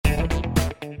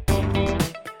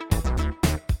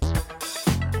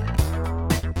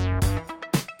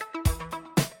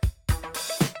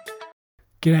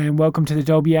G'day and welcome to the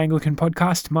Dalby Anglican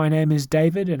Podcast. My name is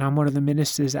David and I'm one of the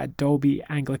ministers at Dalby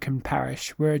Anglican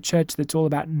Parish. We're a church that's all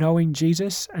about knowing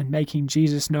Jesus and making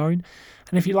Jesus known.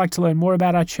 And if you'd like to learn more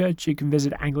about our church, you can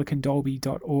visit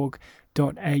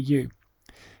anglicandalby.org.au.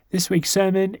 This week's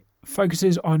sermon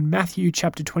focuses on Matthew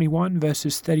chapter 21,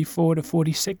 verses 34 to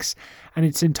 46, and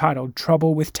it's entitled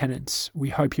Trouble with Tenants. We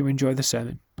hope you enjoy the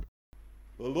sermon.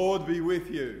 The Lord be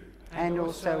with you. And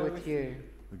also with you.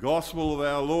 The Gospel of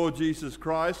our Lord Jesus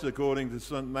Christ according to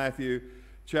St. Matthew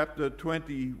chapter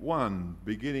 21,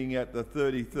 beginning at the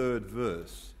 33rd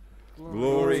verse.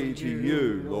 Glory to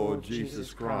you, Lord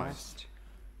Jesus Christ.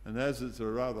 And as it's a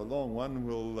rather long one,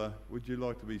 would you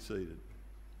like to be seated?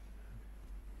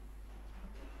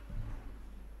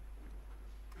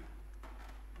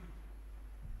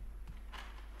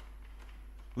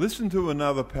 Listen to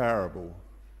another parable.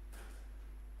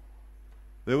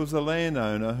 There was a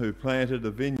landowner who planted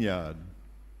a vineyard.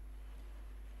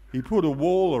 He put a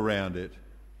wall around it,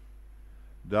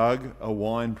 dug a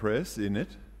winepress in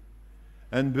it,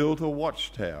 and built a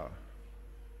watchtower.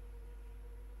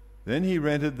 Then he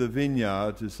rented the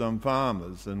vineyard to some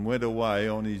farmers and went away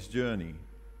on his journey.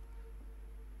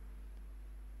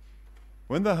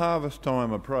 When the harvest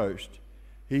time approached,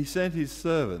 he sent his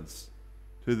servants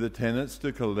to the tenants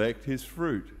to collect his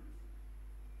fruit.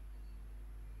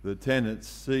 The tenants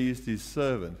seized his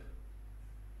servant.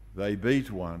 They beat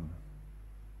one,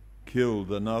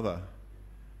 killed another,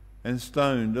 and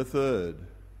stoned a third.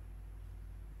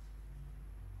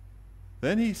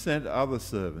 Then he sent other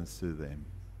servants to them,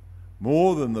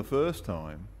 more than the first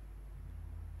time,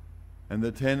 and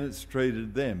the tenants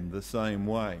treated them the same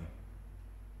way.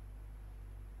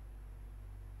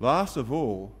 Last of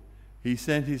all, he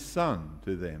sent his son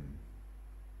to them.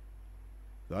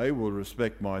 They will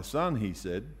respect my son, he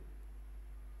said.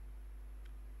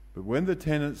 But when the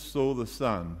tenants saw the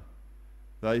son,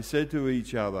 they said to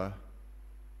each other,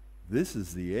 "This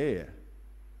is the heir.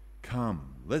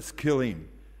 Come, let's kill him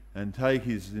and take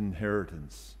his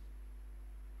inheritance."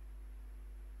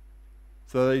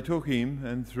 So they took him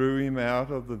and threw him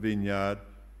out of the vineyard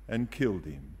and killed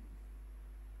him.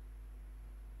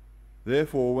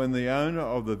 Therefore, when the owner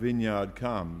of the vineyard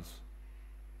comes,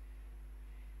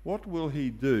 what will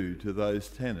he do to those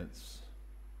tenants?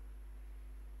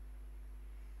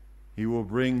 He will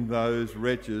bring those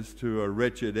wretches to a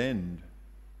wretched end,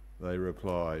 they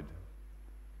replied.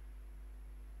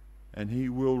 And he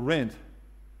will rent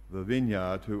the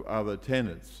vineyard to other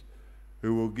tenants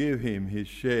who will give him his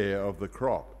share of the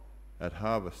crop at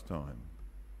harvest time.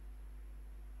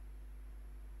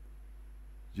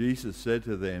 Jesus said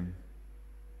to them,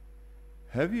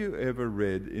 "Have you ever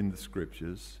read in the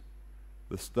Scriptures,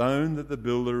 the stone that the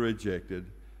builder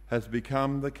rejected has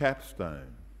become the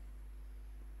capstone?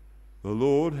 The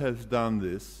Lord has done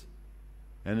this,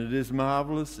 and it is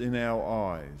marvellous in our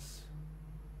eyes.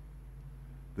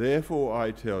 Therefore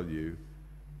I tell you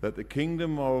that the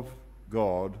kingdom of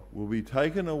God will be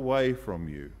taken away from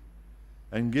you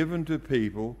and given to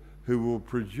people who will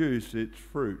produce its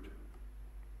fruit.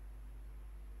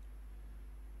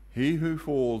 He who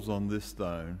falls on this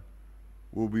stone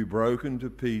will be broken to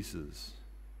pieces,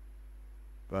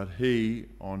 but he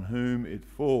on whom it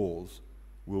falls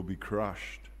will be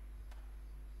crushed."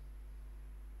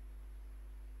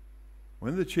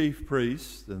 When the chief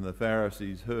priests and the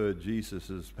Pharisees heard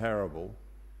Jesus' parable,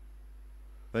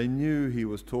 they knew he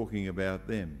was talking about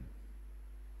them.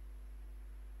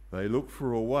 They looked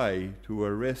for a way to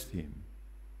arrest him,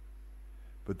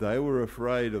 but they were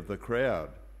afraid of the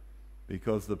crowd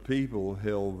because the people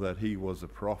held that he was a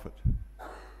prophet.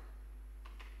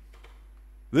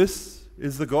 This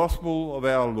is the gospel of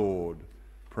our Lord.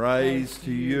 Praise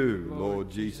to you, Lord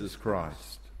Jesus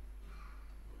Christ.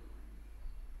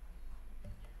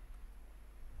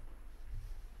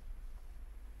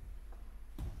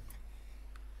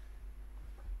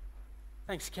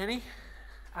 Thanks, Kenny.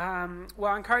 Well,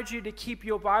 I encourage you to keep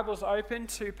your Bibles open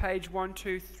to page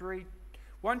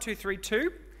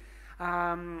 1232,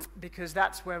 because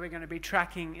that's where we're going to be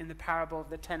tracking in the parable of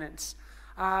the tenants.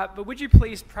 But would you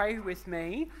please pray with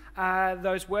me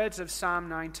those words of Psalm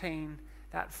 19,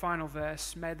 that final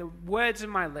verse? "May the words of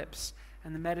my lips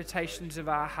and the meditations of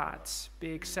our hearts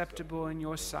be acceptable in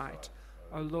your sight,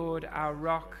 O Lord, our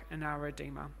rock and our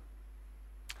Redeemer."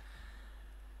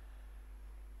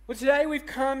 Well, today we've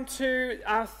come to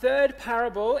our third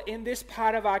parable in this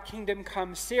part of our Kingdom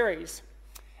Come series.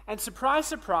 And surprise,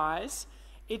 surprise,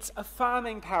 it's a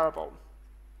farming parable.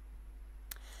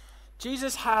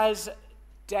 Jesus has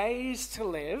days to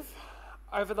live.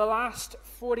 Over the last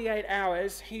 48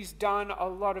 hours, he's done a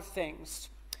lot of things.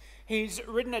 He's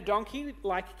ridden a donkey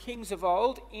like kings of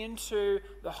old into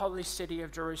the holy city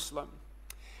of Jerusalem.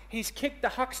 He's kicked the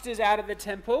hucksters out of the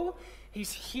temple,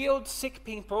 he's healed sick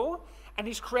people, and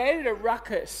he's created a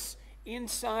ruckus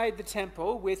inside the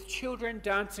temple with children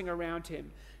dancing around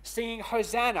him, singing,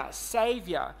 "Hosanna,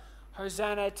 Saviour,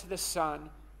 Hosanna to the Son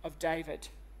of David."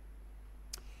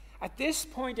 At this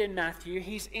point in Matthew,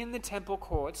 he's in the temple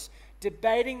courts,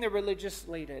 debating the religious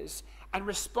leaders and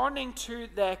responding to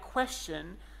their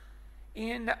question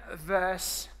in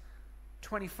verse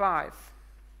 25.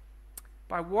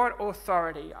 By what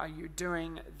authority are you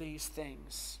doing these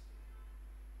things?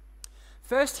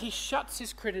 First, he shuts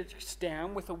his critics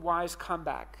down with a wise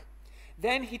comeback.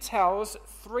 Then he tells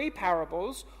 3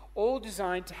 parables, all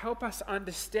designed to help us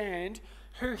understand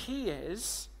who he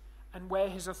is and where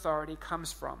his authority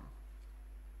comes from.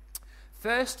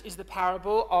 First is the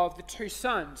parable of the 2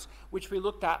 sons, which we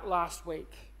looked at last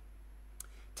week.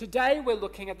 Today we're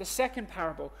looking at the second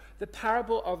parable, the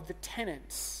parable of the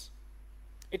tenants.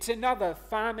 It's another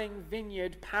farming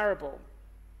vineyard parable.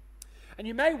 And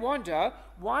you may wonder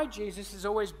why Jesus is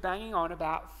always banging on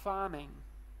about farming.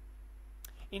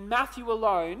 In Matthew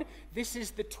alone, this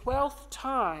is the 12th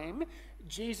time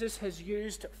Jesus has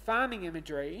used farming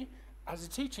imagery as a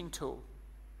teaching tool.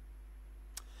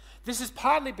 This is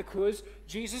partly because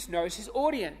Jesus knows his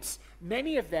audience.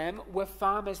 Many of them were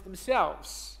farmers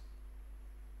themselves.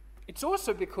 It's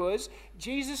also because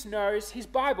Jesus knows his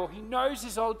Bible. He knows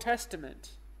his Old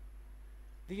Testament.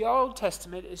 The Old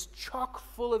Testament is chock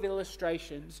full of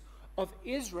illustrations of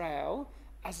Israel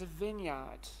as a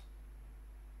vineyard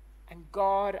and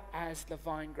God as the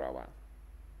vine grower.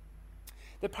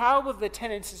 The parable of the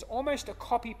tenants is almost a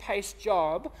copy-paste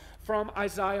job from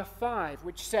Isaiah 5,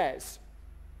 which says,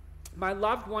 "My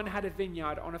loved one had a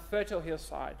vineyard on a fertile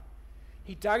hillside.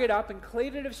 He dug it up and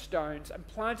cleared it of stones and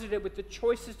planted it with the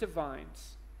choicest of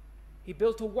vines. He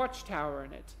built a watchtower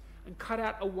in it and cut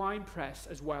out a winepress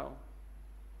as well.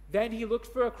 Then he looked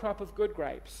for a crop of good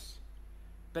grapes,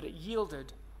 but it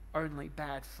yielded only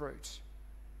bad fruit."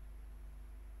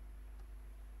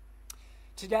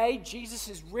 Today, Jesus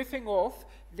is riffing off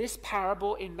this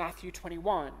parable in Matthew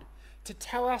 21 to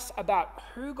tell us about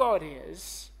who God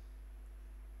is,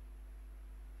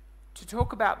 to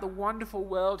talk about the wonderful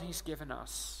world he's given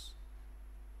us.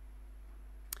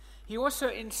 He also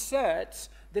inserts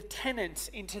the tenants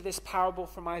into this parable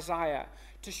from Isaiah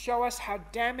to show us how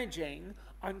damaging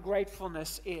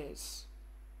ungratefulness is.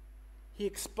 He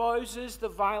exposes the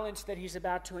violence that he's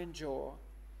about to endure,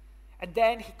 and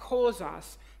then he calls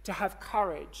us to have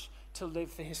courage to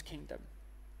live for his kingdom.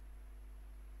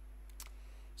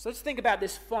 So let's think about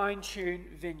this fine-tuned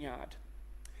vineyard.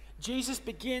 Jesus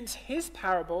begins his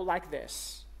parable like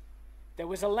this. There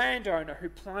was a landowner who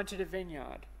planted a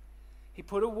vineyard. He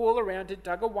put a wall around it,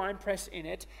 dug a winepress in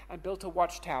it, and built a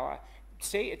watchtower.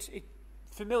 See, it's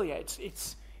familiar.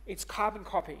 It's carbon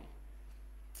copy.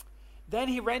 Then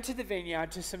he rented the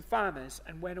vineyard to some farmers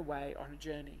and went away on a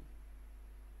journey.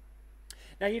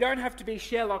 Now, you don't have to be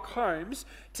Sherlock Holmes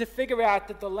to figure out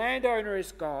that the landowner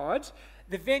is God,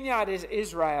 the vineyard is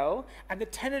Israel, and the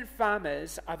tenant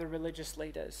farmers are the religious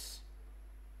leaders.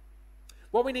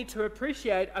 What we need to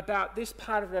appreciate about this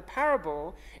part of the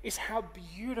parable is how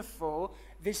beautiful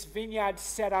this vineyard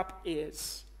setup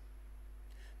is.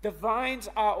 The vines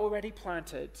are already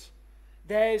planted.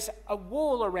 There's a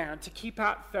wall around to keep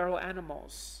out feral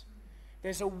animals.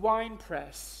 There's a wine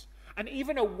press, and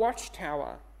even a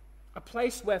watchtower, a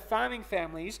place where farming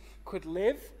families could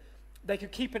live. They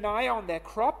could keep an eye on their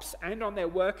crops and on their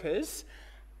workers,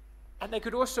 and they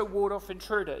could also ward off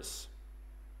intruders.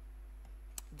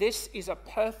 This is a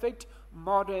perfect,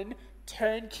 modern,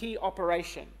 turnkey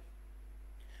operation.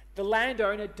 The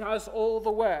landowner does all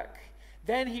the work.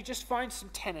 Then he just finds some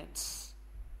tenants,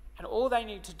 and all they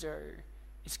need to do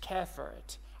is care for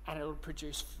it, and it will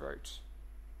produce fruit.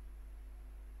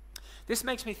 This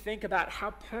makes me think about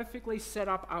how perfectly set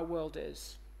up our world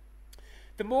is.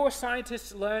 The more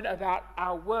scientists learn about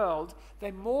our world,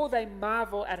 the more they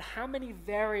marvel at how many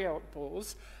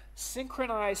variables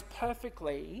synchronize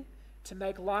perfectly to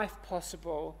make life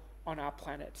possible on our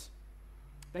planet.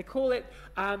 They call it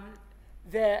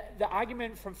the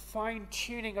argument from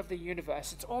fine-tuning of the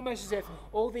universe. It's almost as if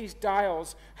all these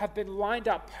dials have been lined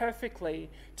up perfectly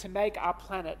to make our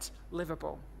planet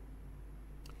livable.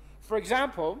 For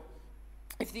example,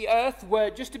 if the Earth were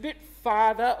just a bit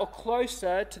farther or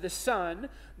closer to the sun,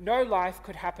 no life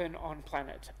could happen on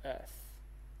planet Earth.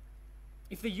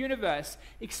 If the universe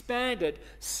expanded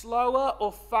slower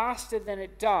or faster than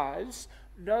it does,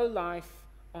 no life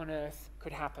on Earth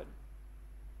could happen.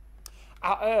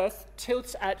 Our Earth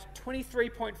tilts at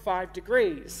 23.5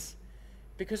 degrees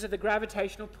because of the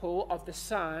gravitational pull of the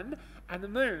sun and the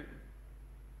moon,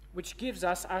 which gives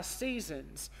us our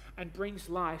seasons and brings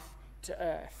life to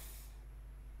Earth.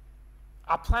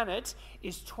 Our planet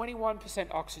is 21%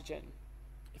 oxygen.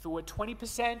 If it were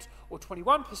 20% or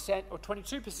 21% or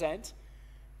 22%,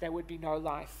 there would be no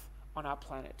life on our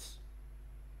planet.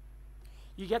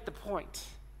 You get the point.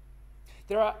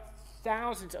 There are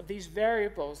thousands of these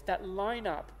variables that line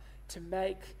up to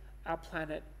make our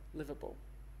planet livable.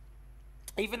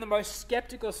 Even the most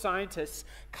skeptical scientists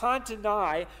can't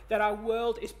deny that our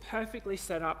world is perfectly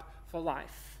set up for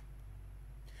life.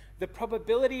 The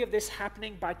probability of this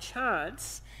happening by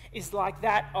chance is like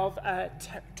that of a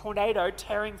tornado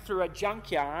tearing through a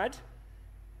junkyard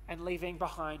and leaving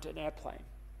behind an airplane.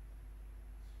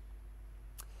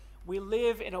 We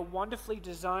live in a wonderfully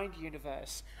designed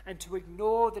universe, and to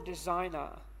ignore the designer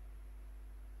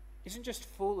isn't just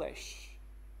foolish,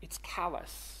 it's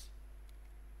callous.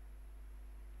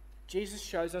 Jesus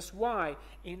shows us why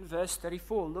in verse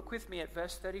 34. Look with me at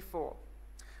verse 34.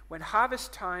 When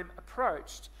harvest time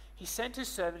approached, he sent his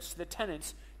servants to the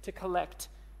tenants to collect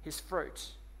his fruit.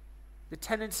 The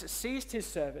tenants seized his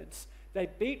servants. They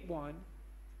beat one,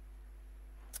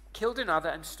 killed another,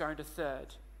 and stoned a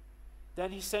third.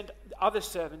 Then he sent other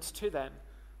servants to them,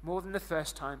 more than the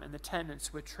first time, and the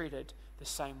tenants were treated the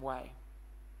same way.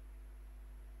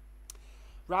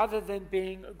 Rather than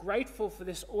being grateful for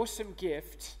this awesome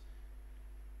gift,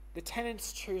 the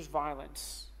tenants choose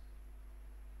violence.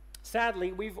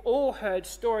 Sadly, we've all heard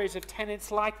stories of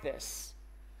tenants like this.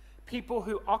 People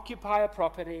who occupy a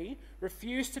property,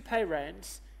 refuse to pay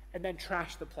rent, and then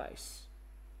trash the place.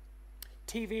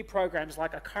 TV programs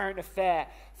like A Current Affair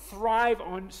thrive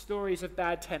on stories of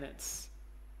bad tenants.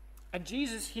 And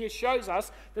Jesus here shows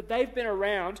us that they've been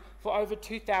around for over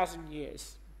 2,000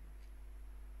 years.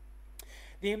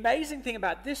 The amazing thing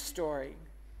about this story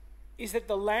is that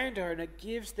the landowner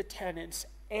gives the tenants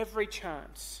every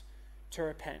chance to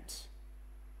repent.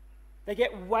 They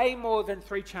get way more than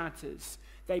 3 chances.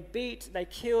 They beat, they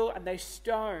kill, and they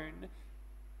stone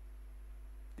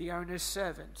the owner's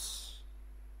servants.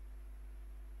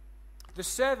 The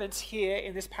servants here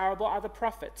in this parable are the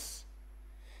prophets.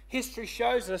 History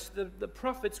shows us that the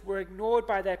prophets were ignored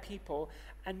by their people,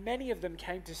 and many of them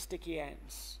came to sticky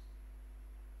ends.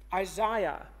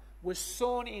 Isaiah was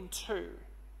sawn in two.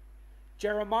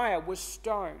 Jeremiah was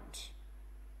stoned.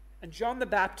 And John the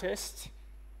Baptist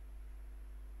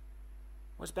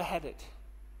was beheaded.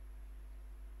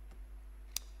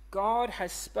 God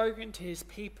has spoken to his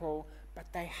people,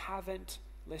 but they haven't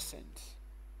listened.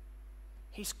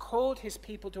 He's called his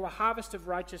people to a harvest of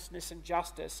righteousness and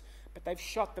justice, but they've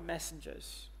shot the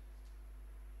messengers.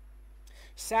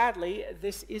 Sadly,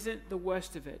 this isn't the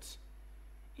worst of it.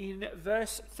 In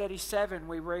verse 37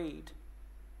 we read,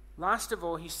 "Last of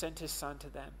all he sent his son to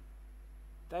them.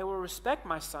 They will respect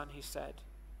my son," he said.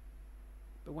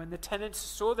 But when the tenants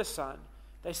saw the son,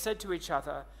 they said to each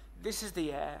other, "This is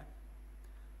the heir.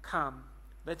 Come,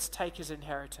 let's take his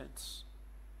inheritance."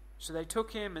 So they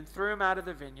took him and threw him out of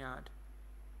the vineyard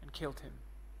and killed him.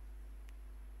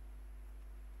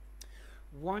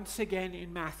 Once again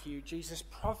in Matthew, Jesus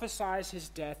prophesies his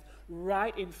death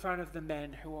right in front of the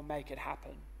men who will make it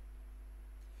happen.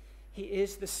 He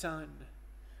is the Son,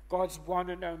 God's one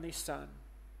and only Son.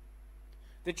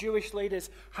 The Jewish leaders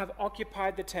have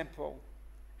occupied the temple,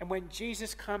 and when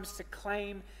Jesus comes to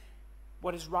claim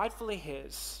what is rightfully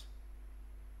his,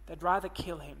 they'd rather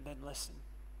kill him than listen.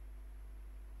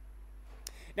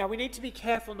 Now, we need to be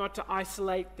careful not to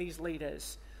isolate these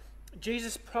leaders.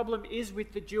 Jesus' problem is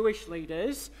with the Jewish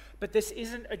leaders, but this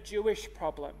isn't a Jewish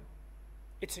problem.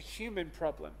 It's a human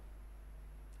problem.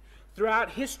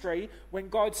 Throughout history, when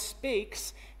God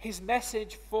speaks, his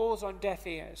message falls on deaf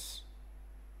ears.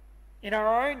 In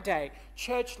our own day,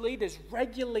 church leaders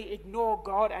regularly ignore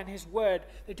God and his word.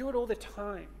 They do it all the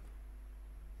time.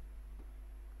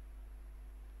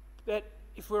 But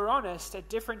if we're honest, at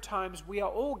different times, we are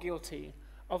all guilty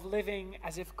of living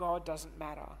as if God doesn't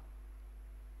matter.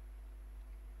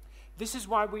 This is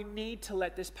why we need to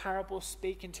let this parable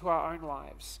speak into our own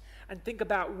lives and think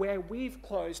about where we've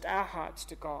closed our hearts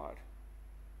to God,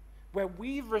 where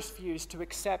we've refused to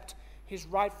accept his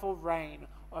rightful reign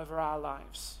over our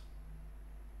lives.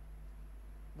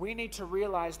 We need to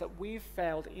realize that we've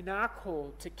failed in our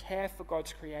call to care for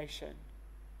God's creation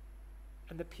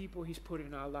and the people he's put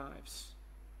in our lives.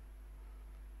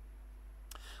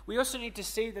 We also need to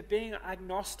see that being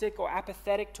agnostic or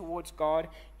apathetic towards God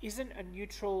isn't a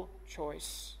neutral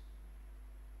choice.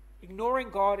 Ignoring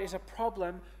God is a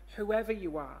problem, whoever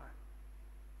you are.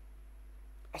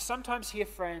 I sometimes hear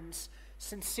friends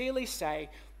sincerely say,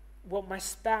 well, my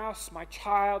spouse, my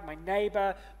child, my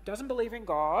neighbor doesn't believe in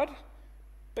God,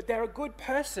 but they're a good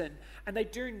person and they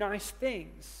do nice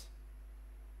things.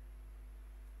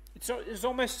 It's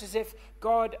almost as if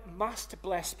God must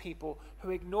bless people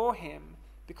who ignore him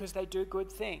because they do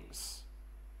good things.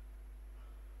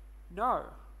 No.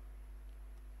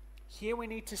 Here we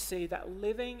need to see that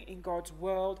living in God's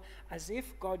world as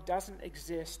if God doesn't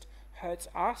exist hurts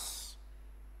us,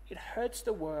 it hurts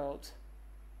the world,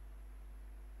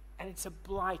 and it's a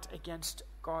blight against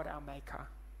God, our Maker.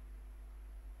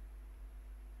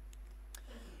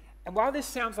 And while this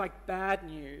sounds like bad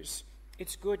news,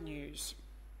 it's good news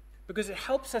because it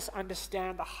helps us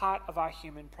understand the heart of our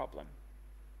human problem.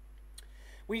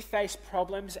 We face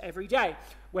problems every day,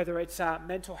 whether it's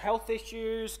mental health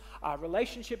issues,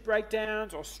 relationship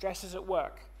breakdowns, or stresses at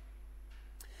work.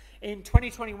 In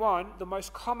 2021, the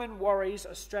most common worries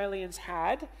Australians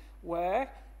had were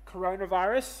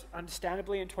coronavirus,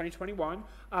 understandably in 2021,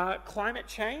 climate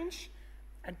change,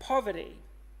 and poverty.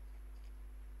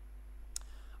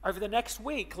 Over the next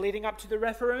week leading up to the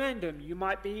referendum, you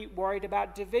might be worried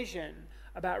about division,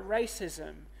 about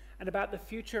racism, and about the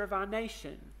future of our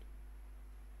nation.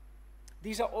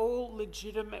 These are all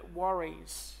legitimate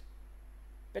worries.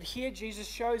 But here Jesus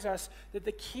shows us that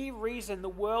the key reason the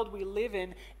world we live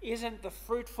in isn't the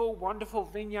fruitful, wonderful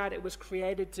vineyard it was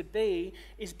created to be,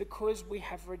 is because we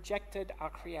have rejected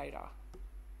our Creator.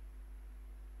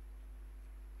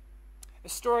 A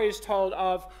story is told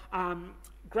of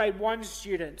grade 1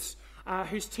 students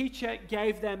whose teacher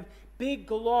gave them big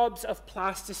globs of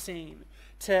plasticine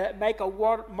to make a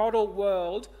model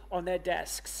world on their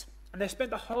desks. And they spent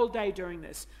the whole day doing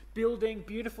this, building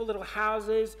beautiful little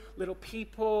houses, little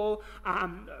people,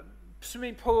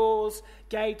 swimming pools,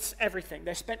 gates, everything.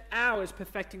 They spent hours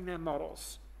perfecting their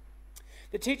models.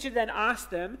 The teacher then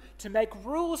asked them to make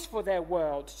rules for their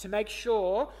world, to make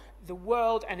sure the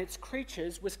world and its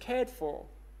creatures was cared for.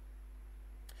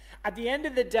 At the end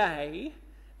of the day,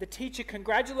 the teacher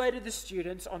congratulated the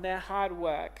students on their hard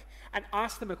work and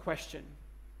asked them a question.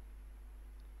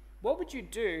 What would you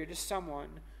do to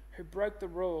someone who broke the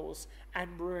rules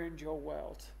and ruined your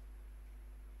world?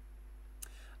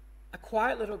 A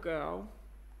quiet little girl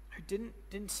who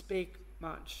didn't speak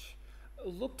much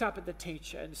looked up at the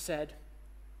teacher and said,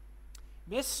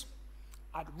 "Miss,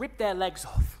 I'd rip their legs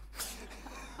off."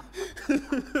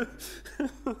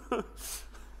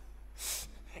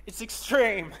 It's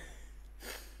extreme.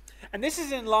 And this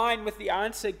is in line with the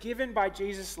answer given by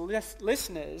Jesus'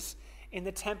 listeners in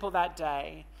the temple that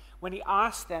day when he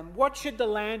asked them, what should the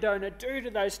landowner do to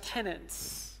those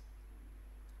tenants?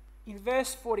 In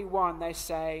verse 41, they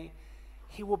say,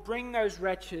 he will bring those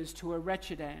wretches to a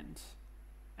wretched end,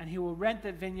 and he will rent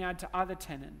the vineyard to other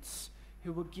tenants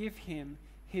who will give him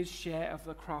his share of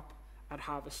the crop at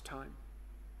harvest time.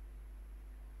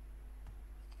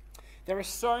 There are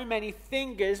so many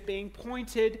fingers being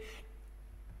pointed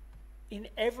in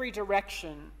every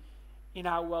direction in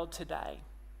our world today.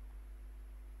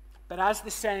 But as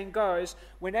the saying goes,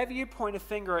 whenever you point a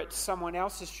finger at someone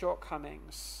else's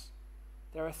shortcomings,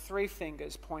 there are 3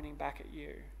 fingers pointing back at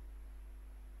you.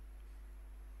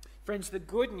 Friends, the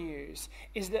good news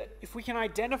is that if we can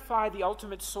identify the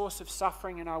ultimate source of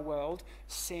suffering in our world,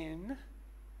 sin,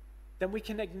 then we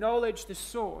can acknowledge the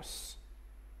source.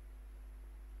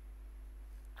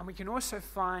 And we can also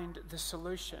find the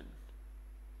solution,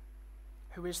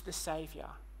 who is the Savior.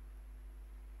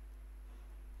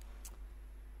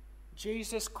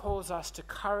 Jesus calls us to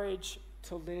courage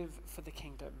to live for the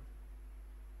kingdom.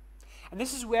 And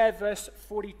this is where verse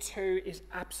 42 is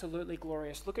absolutely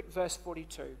glorious. Look at verse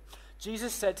 42.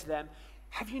 Jesus said to them,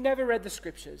 "Have you never read the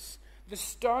scriptures? The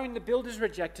stone the builders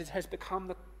rejected has become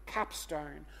the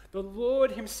capstone. The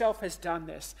Lord himself has done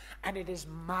this, and it is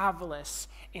marvelous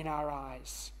in our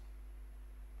eyes."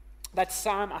 That's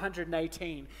Psalm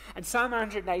 118. And Psalm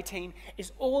 118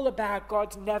 is all about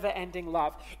God's never-ending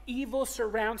love. Evil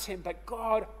surrounds him, but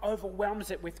God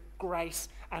overwhelms it with grace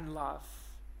and love.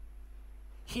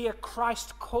 Here,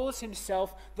 Christ calls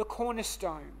himself the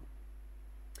cornerstone.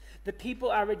 The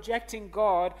people are rejecting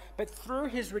God, but through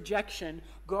his rejection,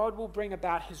 God will bring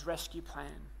about his rescue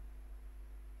plan.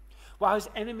 While his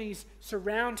enemies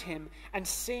surround him and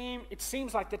it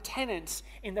seems like the tenants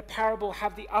in the parable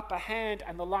have the upper hand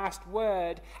and the last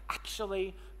word,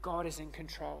 actually, God is in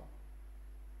control.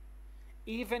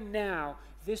 Even now,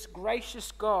 this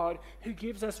gracious God, who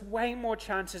gives us way more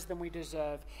chances than we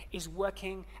deserve, is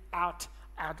working out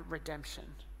our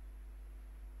redemption.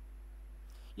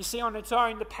 You see, on its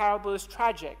own, the parable is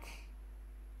tragic.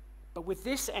 But with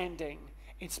this ending,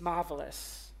 it's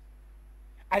marvelous.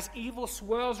 As evil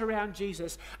swirls around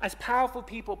Jesus, as powerful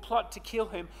people plot to kill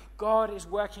him, God is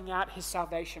working out his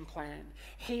salvation plan.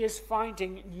 He is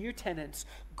finding new tenants,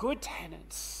 good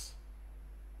tenants.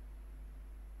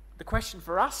 The question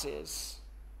for us is,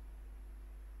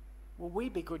 will we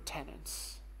be good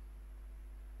tenants?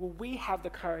 Will we have the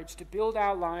courage to build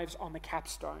our lives on the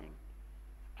capstone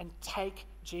and take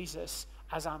Jesus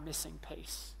as our missing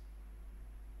piece?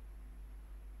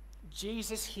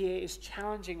 Jesus here is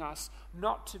challenging us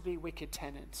not to be wicked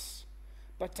tenants,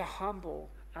 but to humble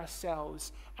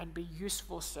ourselves and be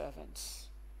useful servants.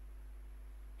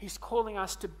 He's calling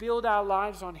us to build our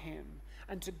lives on him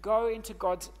and to go into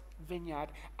God's vineyard,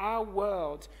 our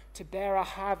world, to bear a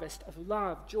harvest of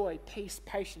love, joy, peace,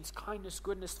 patience, kindness,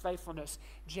 goodness, faithfulness,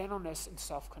 gentleness, and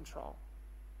self-control.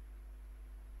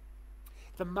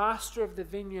 The master of the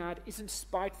vineyard isn't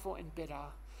spiteful and bitter.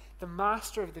 The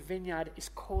master of the vineyard is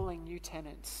calling new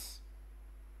tenants.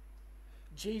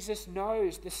 Jesus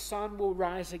knows the sun will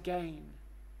rise again.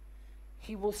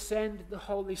 He will send the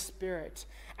Holy Spirit,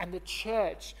 and the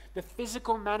church, the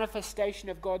physical manifestation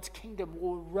of God's kingdom,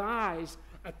 will rise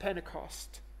at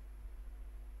Pentecost.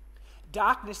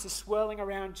 Darkness is swirling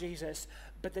around Jesus,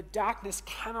 but the darkness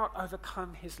cannot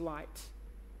overcome his light.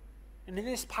 And in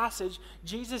this passage,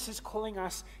 Jesus is calling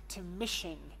us to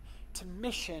mission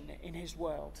in his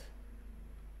world.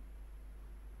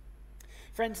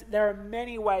 Friends, there are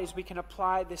many ways we can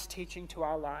apply this teaching to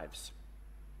our lives.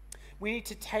 We need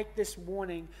to take this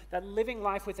warning that living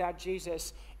life without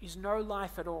Jesus is no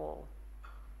life at all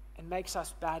and makes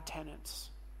us bad tenants.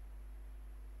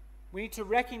 We need to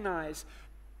recognize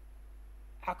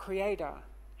our Creator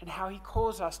and how he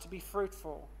calls us to be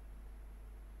fruitful.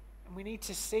 And we need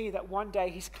to see that one day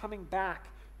he's coming back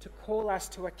to call us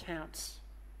to account.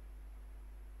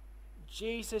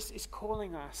 Jesus is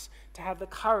calling us to have the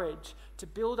courage to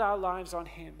build our lives on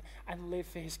him and live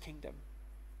for his kingdom.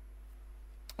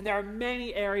 And there are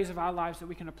many areas of our lives that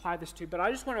we can apply this to, but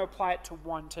I just want to apply it to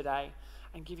one today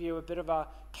and give you a bit of a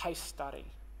case study.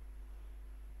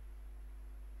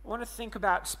 I want to think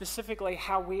about specifically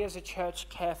how we as a church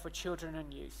care for children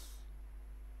and youth.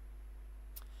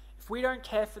 If we don't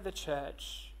care for the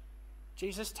church,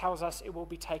 Jesus tells us it will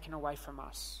be taken away from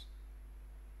us.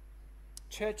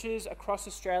 Churches across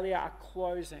Australia are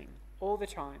closing all the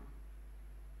time.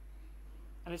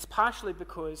 And it's partially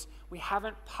because we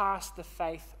haven't passed the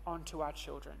faith on to our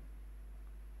children.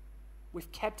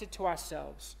 We've kept it to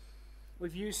ourselves.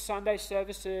 We've used Sunday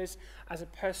services as a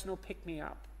personal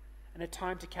pick-me-up and a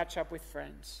time to catch up with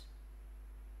friends.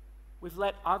 We've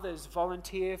let others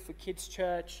volunteer for kids'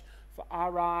 church, for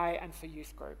RI, and for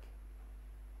youth group.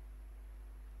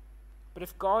 But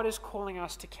if God is calling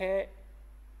us to care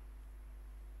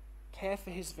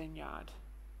for his vineyard,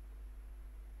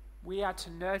 we are to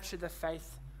nurture the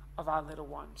faith of our little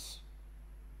ones.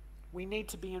 We need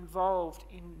to be involved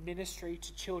in ministry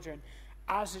to children.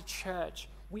 As a church,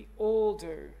 we all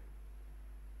do.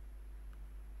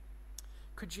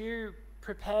 Could you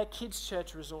prepare kids'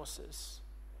 church resources?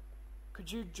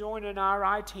 Could you join an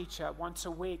RI teacher once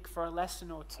a week for a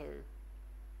lesson or two,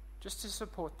 just to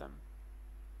support them?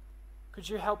 Could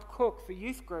you help cook for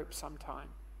youth group sometime?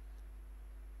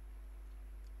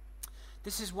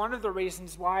 This is one of the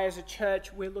reasons why, as a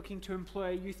church, we're looking to employ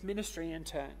a youth ministry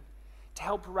intern to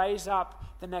help raise up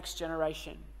the next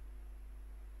generation.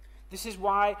 This is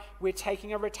why we're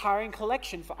taking a retiring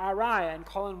collection for RI, and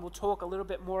Colin will talk a little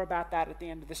bit more about that at the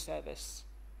end of the service.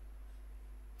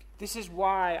 This is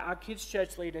why our kids'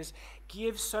 church leaders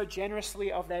give so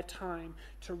generously of their time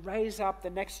to raise up the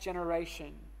next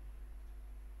generation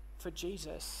for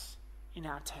Jesus in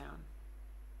our town.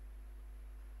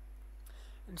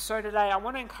 And so today, I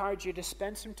want to encourage you to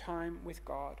spend some time with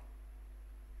God,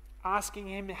 asking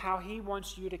him how he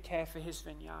wants you to care for his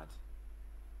vineyard.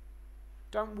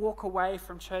 Don't walk away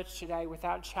from church today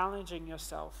without challenging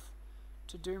yourself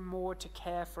to do more to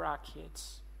care for our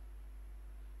kids.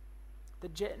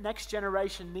 The next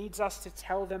generation needs us to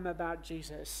tell them about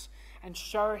Jesus and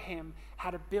show him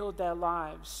how to build their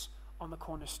lives on the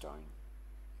cornerstone.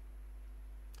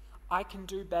 I can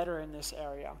do better in this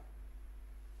area.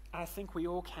 I think we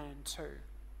all can too.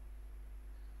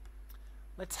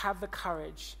 Let's have the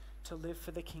courage to live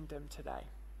for the kingdom today.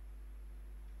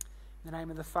 In the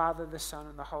name of the Father, the Son,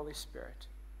 and the Holy Spirit.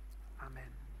 Amen.